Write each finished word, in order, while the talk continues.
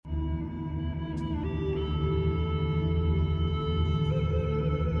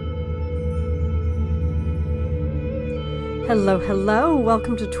Hello, hello.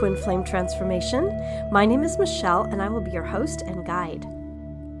 Welcome to Twin Flame Transformation. My name is Michelle, and I will be your host and guide.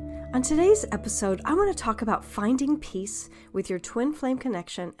 On today's episode, I want to talk about finding peace with your twin flame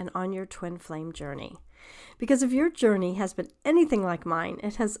connection and on your twin flame journey. Because if your journey has been anything like mine,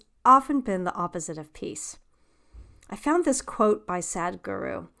 it has often been the opposite of peace. I found this quote by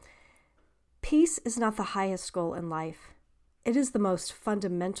Sadhguru. Peace is not the highest goal in life. It is the most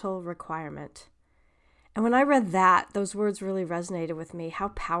fundamental requirement. And when I read that, those words really resonated with me, how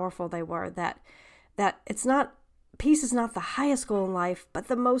powerful they were, that peace is not the highest goal in life, but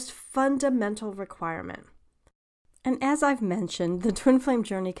the most fundamental requirement. And as I've mentioned, the twin flame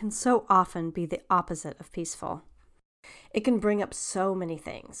journey can so often be the opposite of peaceful. It can bring up so many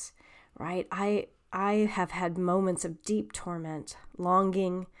things, right? I have had moments of deep torment,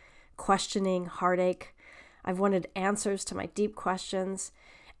 longing, questioning, heartache. I've wanted answers to my deep questions.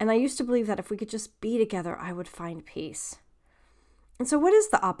 And I used to believe that if we could just be together, I would find peace. And so what is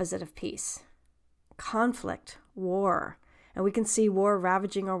the opposite of peace? Conflict, war. And we can see war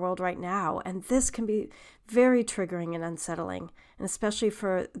ravaging our world right now. And this can be very triggering and unsettling, and especially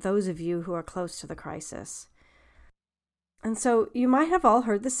for those of you who are close to the crisis. And so you might have all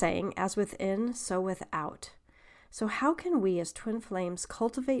heard the saying, as within, so without. So how can we as twin flames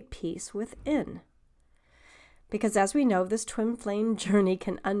cultivate peace within? Because as we know, this twin flame journey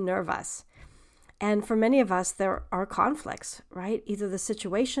can unnerve us. And for many of us, there are conflicts, right? Either the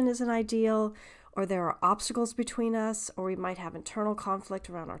situation isn't ideal, or there are obstacles between us, or we might have internal conflict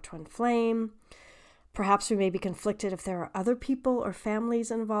around our twin flame. Perhaps we may be conflicted if there are other people or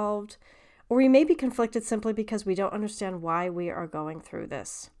families involved, or we may be conflicted simply because we don't understand why we are going through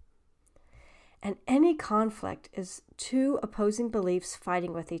this. And any conflict is two opposing beliefs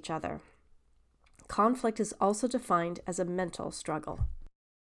fighting with each other. Conflict is also defined as a mental struggle.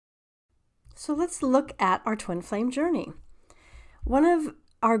 So let's look at our twin flame journey. One of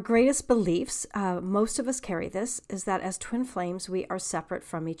our greatest beliefs, most of us carry this, is that as twin flames, we are separate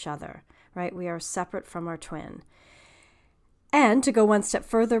from each other, right? We are separate from our twin. And to go one step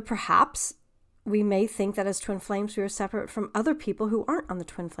further, perhaps, we may think that as twin flames, we are separate from other people who aren't on the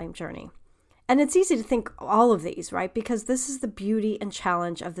twin flame journey. And it's easy to think all of these, right? Because this is the beauty and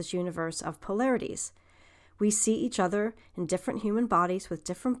challenge of this universe of polarities. We see each other in different human bodies with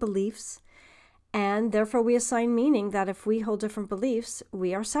different beliefs, and therefore we assign meaning that if we hold different beliefs,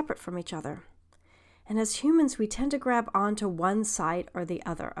 we are separate from each other. And as humans, we tend to grab onto one side or the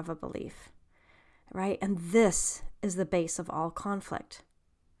other of a belief, right? And this is the base of all conflict.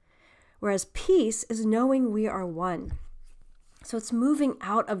 Whereas peace is knowing we are one. So it's moving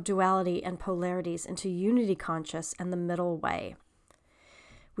out of duality and polarities into unity conscious and the middle way.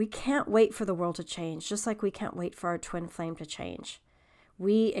 We can't wait for the world to change, just like we can't wait for our twin flame to change.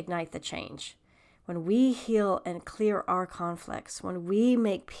 We ignite the change. When we heal and clear our conflicts, when we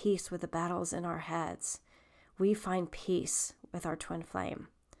make peace with the battles in our heads, we find peace with our twin flame.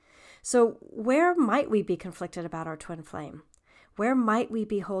 So where might we be conflicted about our twin flame? Where might we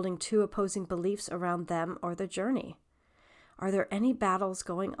be holding two opposing beliefs around them or the journey? Are there any battles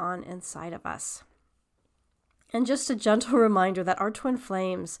going on inside of us? And just a gentle reminder that our twin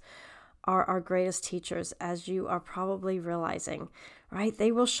flames are our greatest teachers, as you are probably realizing, right?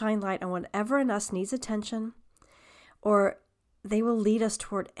 They will shine light on whatever in us needs attention, or they will lead us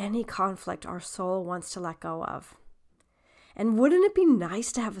toward any conflict our soul wants to let go of. And wouldn't it be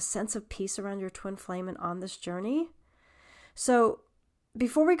nice to have a sense of peace around your twin flame and on this journey? So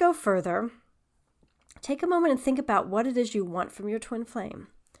before we go further, take a moment and think about what it is you want from your twin flame,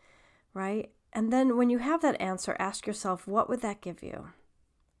 right? And then when you have that answer, ask yourself, what would that give you?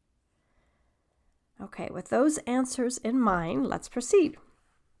 Okay, with those answers in mind, let's proceed.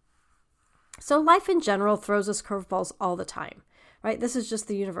 So life in general throws us curveballs all the time, right? This is just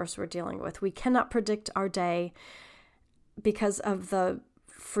the universe we're dealing with. We cannot predict our day because of the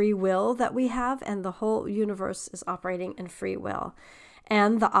free will that we have, and the whole universe is operating in free will.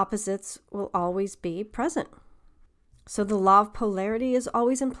 And the opposites will always be present. So the law of polarity is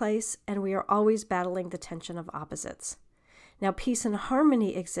always in place, and we are always battling the tension of opposites. Now, peace and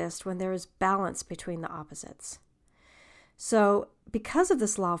harmony exist when there is balance between the opposites. So because of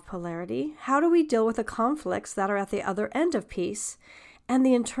this law of polarity, how do we deal with the conflicts that are at the other end of peace and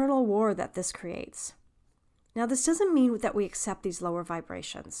the internal war that this creates? Now, this doesn't mean that we accept these lower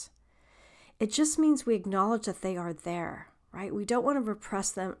vibrations. It just means we acknowledge that they are there, right? We don't want to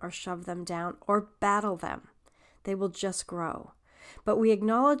repress them or shove them down or battle them. They will just grow. But we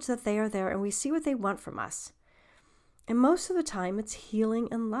acknowledge that they are there and we see what they want from us. And most of the time, it's healing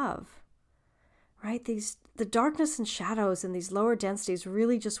and love, right? The darkness and shadows and these lower densities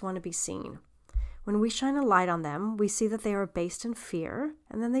really just want to be seen. When we shine a light on them, we see that they are based in fear,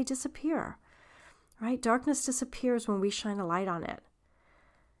 and then they disappear, right? Darkness disappears when we shine a light on it.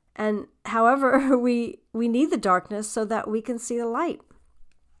 And however, we need the darkness so that we can see the light.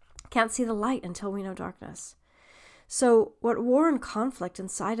 Can't see the light until we know darkness. So what war and conflict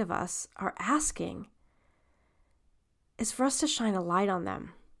inside of us are asking is for us to shine a light on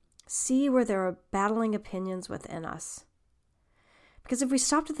them. See where there are battling opinions within us. Because if we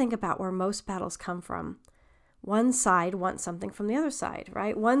stop to think about where most battles come from, one side wants something from the other side,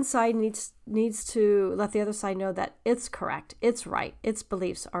 right? One side needs to let the other side know that it's correct, it's right, its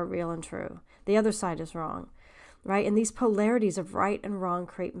beliefs are real and true. The other side is wrong, right? And these polarities of right and wrong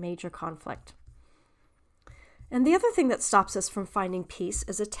create major conflict. And the other thing that stops us from finding peace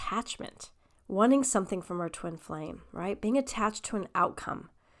is attachment, wanting something from our twin flame, right? Being attached to an outcome,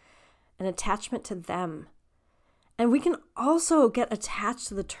 an attachment to them. And we can also get attached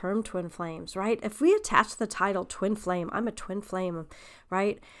to the term twin flames, right? If we attach the title twin flame, I'm a twin flame,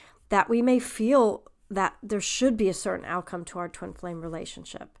 right? That we may feel that there should be a certain outcome to our twin flame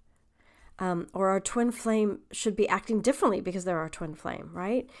relationship. Or our twin flame should be acting differently because they're our twin flame,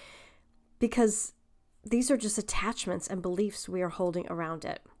 right? Because these are just attachments and beliefs we are holding around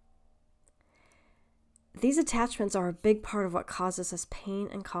it. These attachments are a big part of what causes us pain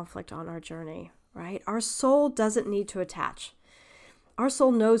and conflict on our journey, right? Our soul doesn't need to attach. Our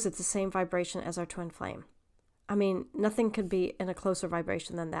soul knows it's the same vibration as our twin flame. I mean, nothing could be in a closer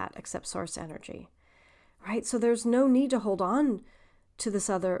vibration than that except source energy, right? So there's no need to hold on to this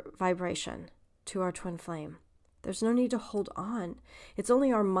other vibration, to our twin flame. There's no need to hold on. It's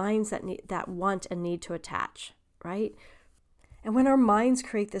only our minds that want and need to attach, right? And when our minds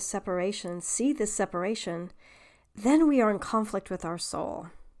create this separation, see this separation, then we are in conflict with our soul.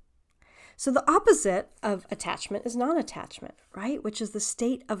 So the opposite of attachment is non-attachment, right? Which is the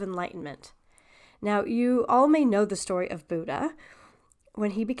state of enlightenment. Now, you all may know the story of Buddha.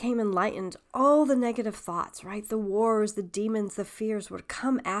 When he became enlightened, all the negative thoughts, right? The wars, the demons, the fears would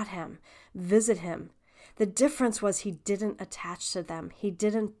come at him, visit him. The difference was he didn't attach to them. He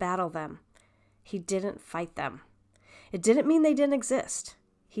didn't battle them. He didn't fight them. It didn't mean they didn't exist.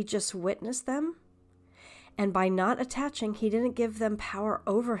 He just witnessed them. And by not attaching, he didn't give them power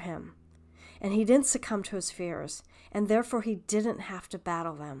over him. And he didn't succumb to his fears. And therefore, he didn't have to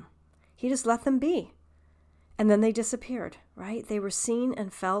battle them. He just let them be. And then they disappeared, right? They were seen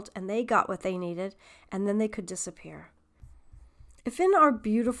and felt, and they got what they needed, and then they could disappear. If in our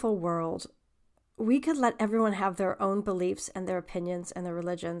beautiful world, we could let everyone have their own beliefs and their opinions and their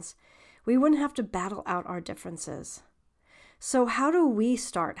religions, we wouldn't have to battle out our differences. So how do we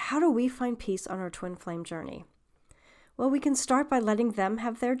start? How do we find peace on our twin flame journey? Well, we can start by letting them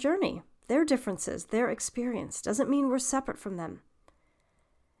have their journey, their differences, their experience. Doesn't mean we're separate from them.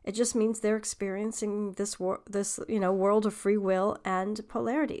 It just means they're experiencing this world of free will and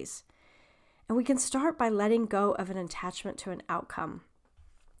polarities. And we can start by letting go of an attachment to an outcome.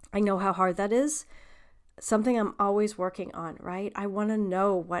 I know how hard that is. Something I'm always working on, right? I want to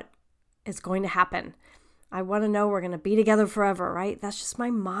know what is going to happen. I want to know we're going to be together forever, right? That's just my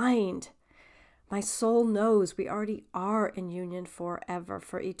mind. My soul knows we already are in union forever,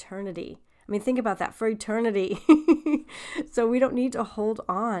 for eternity. I mean, think about that, for eternity. So we don't need to hold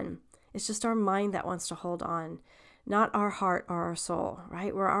on. It's just our mind that wants to hold on, not our heart or our soul,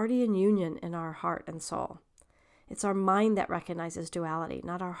 right? We're already in union in our heart and soul. It's our mind that recognizes duality,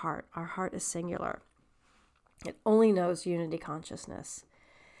 not our heart. Our heart is singular. It only knows unity consciousness.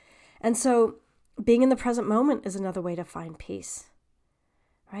 And so being in the present moment is another way to find peace,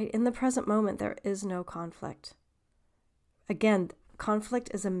 right? In the present moment, there is no conflict. Again, conflict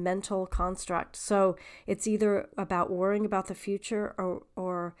is a mental construct. So it's either about worrying about the future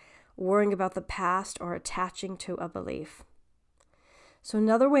or worrying about the past or attaching to a belief. So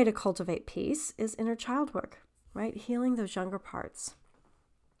another way to cultivate peace is inner child work, right? Healing those younger parts.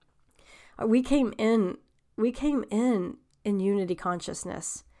 We came in unity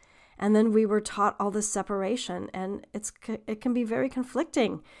consciousness. And then we were taught all this separation, and it can be very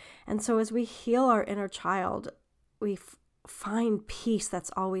conflicting. And so as we heal our inner child, we find peace that's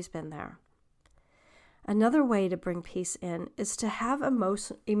always been there. Another way to bring peace in is to have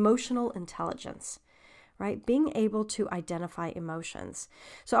emotional intelligence, right? Being able to identify emotions.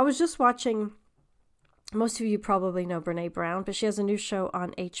 So I was just watching, most of you probably know Brene Brown, but she has a new show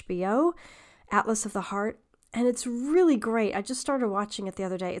on HBO, Atlas of the Heart. And it's really great. I just started watching it the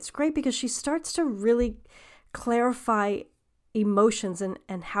other day. It's great because she starts to really clarify emotions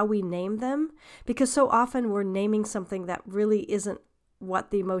and how we name them. Because so often we're naming something that really isn't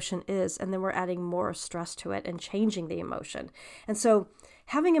what the emotion is, and then we're adding more stress to it and changing the emotion. And so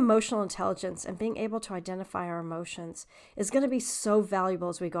having emotional intelligence and being able to identify our emotions is going to be so valuable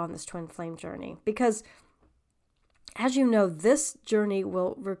as we go on this twin flame journey, because as you know, this journey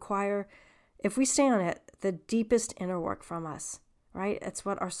will require, if we stay on it, the deepest inner work from us, right? It's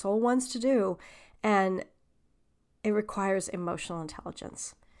what our soul wants to do, and it requires emotional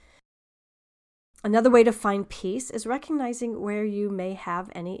intelligence. Another way to find peace is recognizing where you may have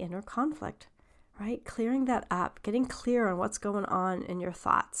any inner conflict, right? Clearing that up, getting clear on what's going on in your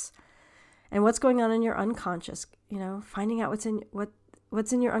thoughts and what's going on in your unconscious, finding out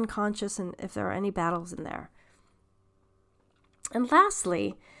what's in your unconscious and if there are any battles in there. And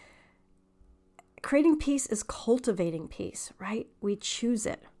lastly, creating peace is cultivating peace, right? We choose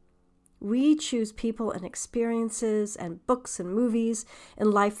it. We choose people and experiences and books and movies in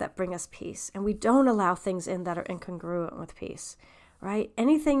life that bring us peace. And we don't allow things in that are incongruent with peace, right?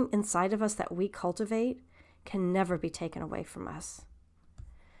 Anything inside of us that we cultivate can never be taken away from us.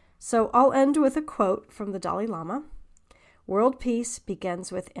 So I'll end with a quote from the Dalai Lama. World peace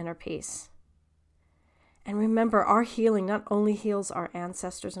begins with inner peace. And remember, our healing not only heals our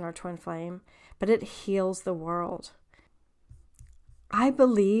ancestors and our twin flame, but it heals the world. I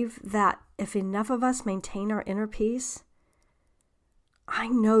believe that if enough of us maintain our inner peace, I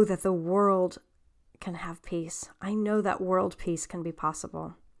know that the world can have peace. I know that world peace can be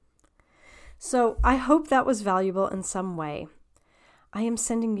possible. So I hope that was valuable in some way. I am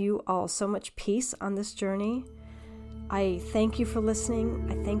sending you all so much peace on this journey. I thank you for listening.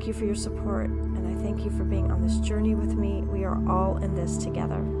 I thank you for your support. And I thank you for being on this journey with me. We are all in this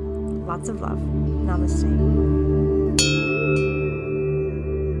together. Lots of love. Namaste.